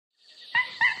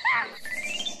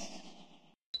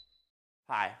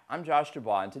Hi, I'm Josh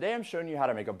Dubois, and today I'm showing you how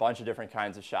to make a bunch of different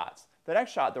kinds of shots. The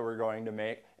next shot that we're going to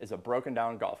make is a broken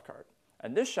down golf cart.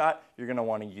 And this shot, you're going to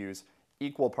want to use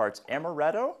equal parts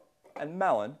amaretto and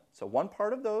melon, so 1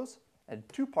 part of those, and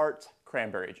 2 parts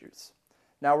cranberry juice.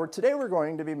 Now today we're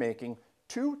going to be making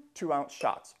 2 2-ounce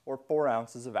shots, or 4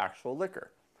 ounces of actual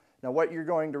liquor. Now what you're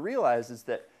going to realize is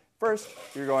that first,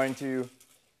 you're going to,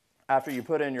 after you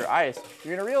put in your ice,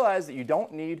 you're going to realize that you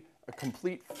don't need a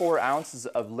complete 4 ounces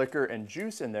of liquor and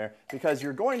juice in there because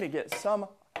you're going to get some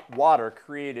water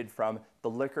created from the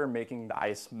liquor making the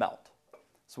ice melt.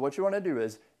 So what you want to do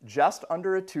is just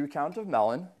under a 2 count of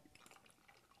melon,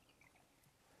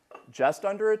 just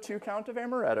under a 2 count of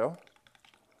amaretto,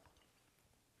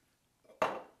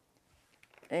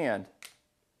 and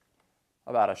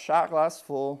about a shot glass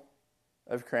full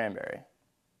of cranberry.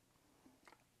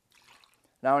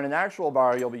 Now in an actual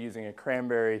bar, you'll be using a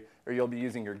cranberry, or you'll be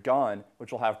using your gun,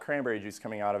 which will have cranberry juice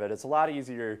coming out of it. It's a lot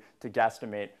easier to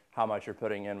guesstimate how much you're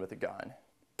putting in with a gun.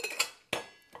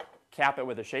 Cap it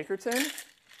with a shaker tin,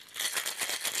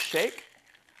 shake.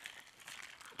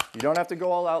 You don't have to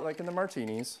go all out like in the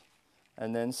martinis,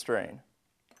 and then strain.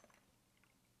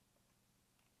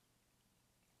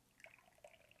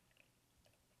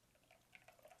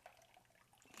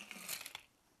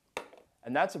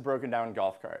 And that's a broken down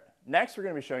golf cart. Next, we're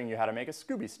going to be showing you how to make a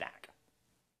Scooby snack.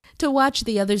 To watch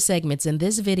the other segments in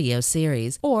this video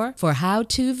series, or for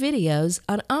how-to videos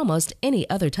on almost any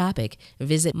other topic,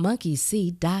 visit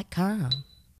monkeyseed.com.